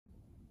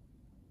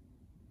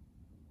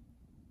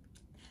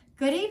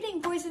Good evening,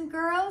 boys and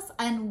girls,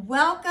 and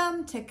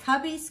welcome to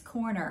Cubby's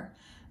Corner.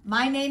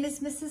 My name is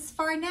Mrs.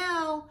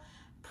 Farnell,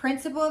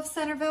 principal of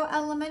Centerville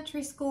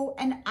Elementary School,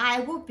 and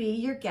I will be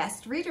your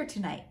guest reader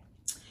tonight.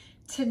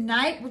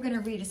 Tonight, we're going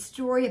to read a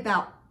story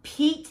about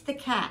Pete the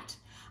Cat.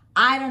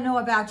 I don't know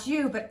about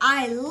you, but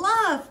I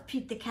love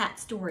Pete the Cat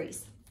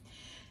stories.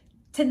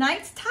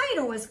 Tonight's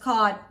title is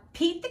called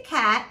Pete the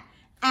Cat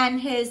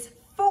and His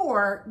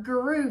 4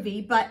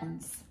 Groovy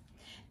Buttons.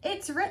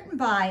 It's written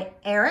by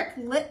Eric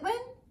Litwin,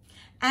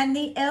 and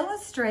the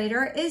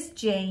illustrator is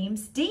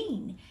James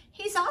Dean.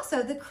 He's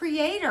also the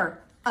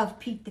creator of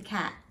Pete the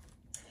Cat.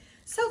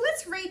 So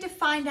let's read to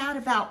find out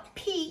about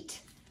Pete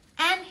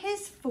and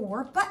his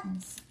 4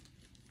 buttons.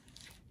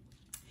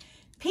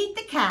 Pete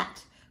the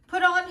Cat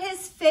put on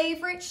his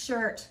favorite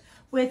shirt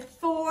with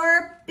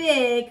 4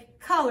 big,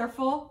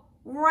 colorful,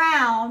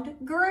 round,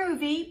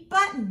 groovy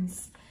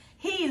buttons.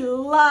 He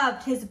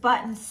loved his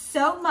buttons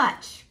so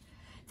much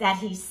that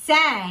he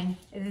sang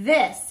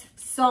this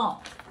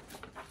song.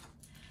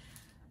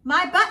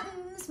 My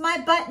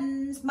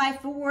buttons, my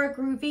 4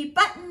 groovy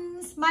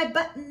buttons, my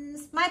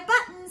buttons,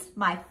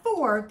 my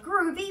 4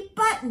 groovy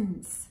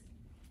buttons.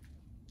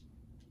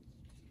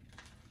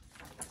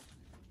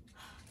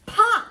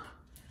 Pop!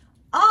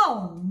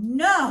 Oh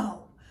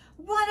no!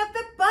 One of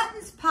the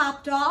buttons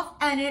popped off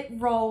and it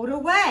rolled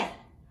away.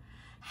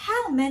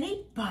 How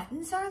many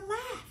buttons are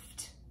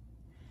left?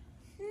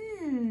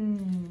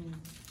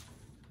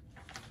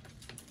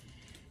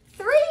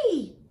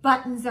 3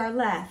 buttons are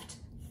left.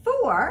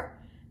 4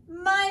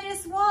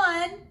 minus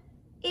 1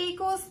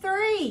 equals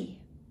 3.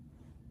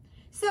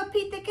 So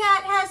Pete the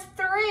Cat has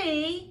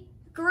 3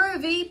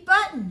 groovy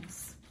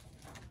buttons.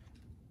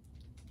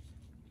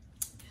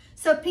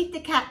 So Pete the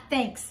Cat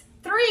thinks,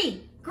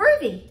 3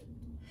 groovy.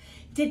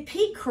 Did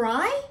Pete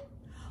cry?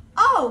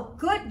 Oh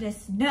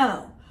goodness,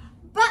 no.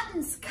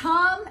 Buttons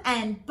come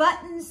and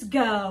buttons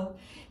go.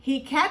 He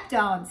kept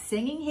on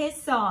singing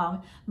his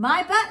song.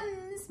 My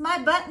buttons,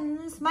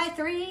 my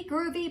 3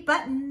 groovy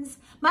buttons.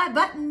 My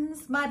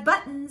buttons,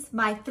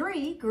 my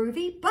 3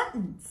 groovy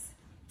buttons.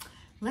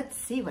 Let's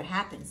see what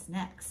happens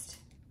next.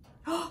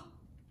 Oh,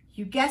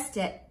 you guessed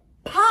it,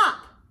 pop!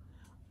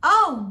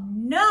 Oh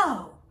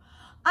no!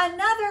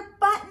 Another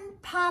button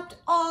popped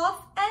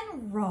off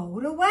and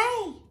rolled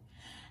away.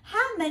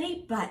 How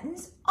many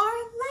buttons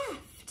are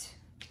left?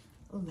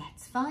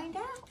 Let's find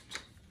out.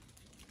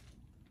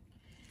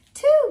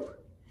 2,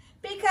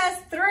 because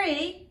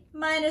 3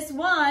 minus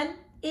 1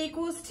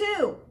 equals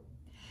 2.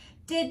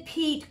 Did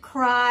Pete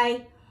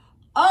cry?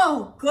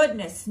 Oh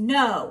goodness,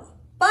 no.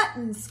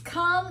 Buttons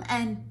come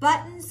and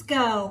buttons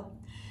go.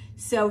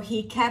 So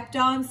he kept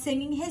on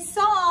singing his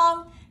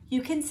song.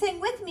 You can sing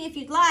with me if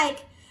you'd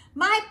like.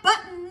 My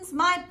buttons,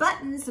 my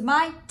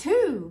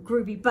 2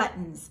 groovy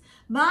buttons.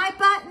 My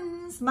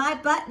buttons,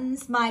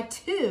 my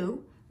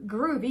 2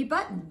 groovy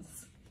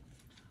buttons.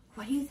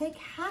 What do you think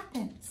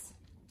happens?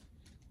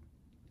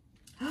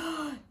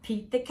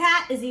 Pete the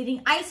Cat is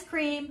eating ice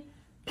cream.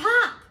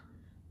 Pop!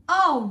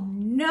 Oh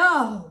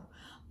no!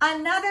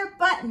 Another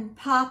button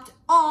popped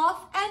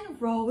off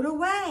and rolled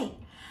away.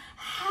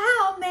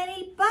 How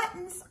many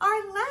buttons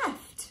are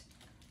left?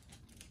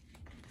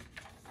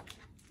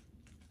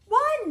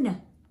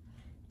 1.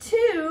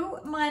 2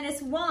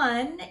 minus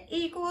 1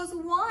 equals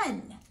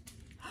 1.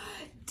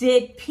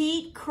 Did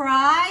Pete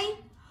cry?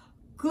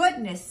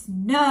 Goodness,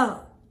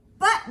 no.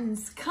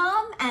 Buttons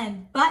come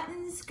and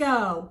buttons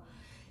go.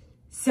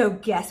 So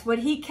guess what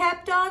he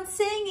kept on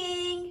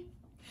singing?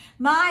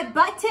 My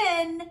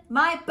button,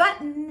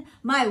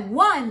 my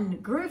 1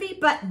 groovy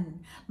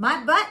button.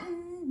 My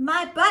button,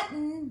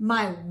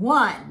 my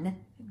 1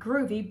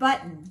 groovy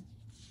button.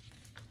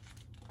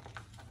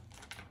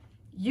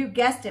 You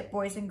guessed it,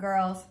 boys and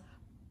girls.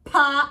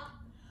 Pop!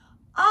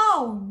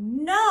 Oh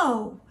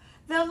no!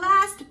 The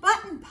last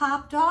button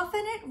popped off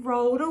and it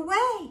rolled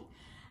away.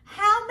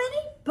 How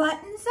many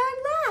buttons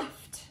are left?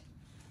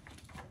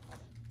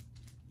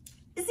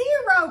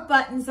 0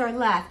 buttons are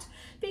left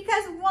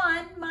because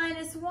 1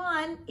 minus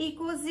 1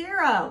 equals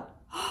 0.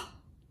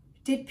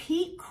 Did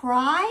Pete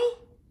cry?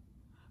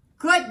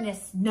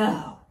 Goodness,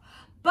 no.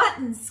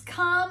 Buttons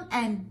come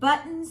and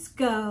buttons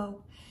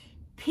go.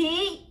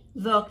 Pete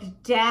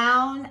looked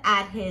down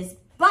at his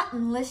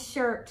buttonless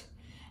shirt,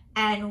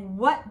 and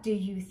what do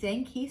you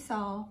think he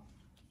saw?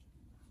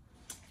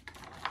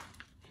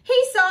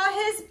 He saw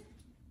his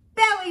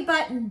belly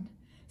button,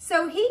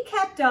 so he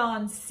kept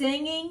on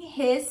singing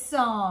his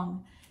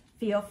song.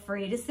 Feel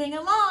free to sing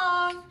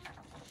along.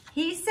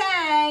 He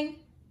sang,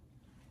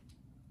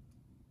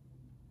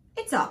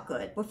 it's all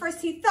good. Well,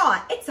 first he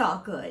thought, it's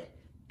all good.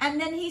 And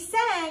then he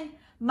sang,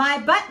 my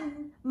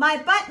button,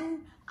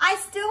 I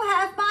still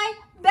have my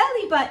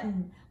belly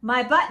button.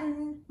 My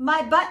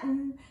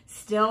button,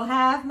 still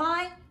have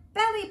my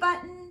belly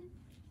button.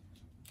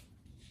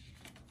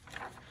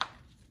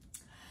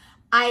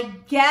 I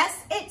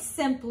guess it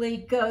simply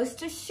goes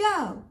to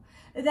show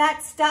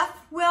that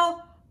stuff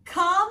will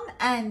come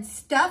and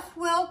stuff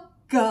will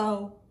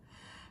go.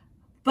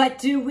 But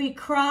do we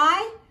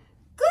cry?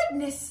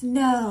 Goodness,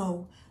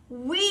 no.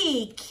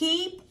 we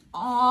keep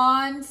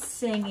on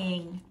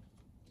singing.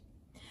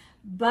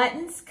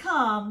 Buttons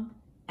come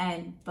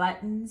and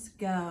buttons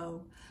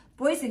go.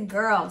 Boys and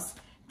girls,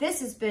 this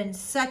has been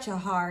such a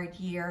hard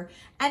year,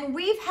 and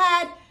we've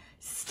had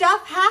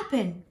stuff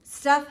happen.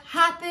 Stuff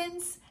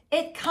happens,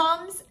 it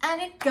comes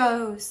and it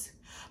goes,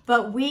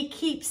 but we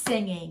keep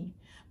singing.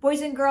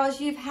 Boys and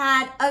girls, you've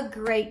had a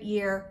great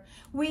year.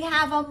 We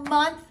have a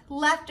month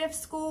left of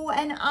school,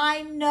 and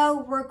I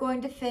know we're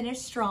going to finish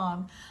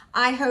strong.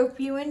 I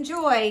hope you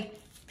enjoy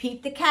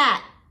Pete the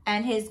Cat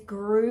and his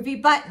groovy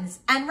buttons.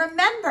 And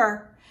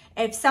remember,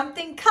 if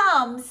something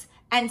comes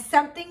and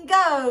something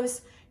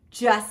goes,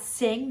 just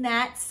sing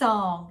that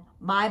song,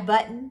 My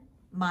Button,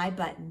 My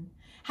Button.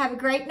 Have a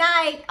great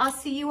night. I'll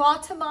see you all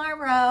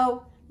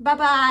tomorrow.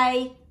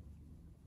 Bye-bye.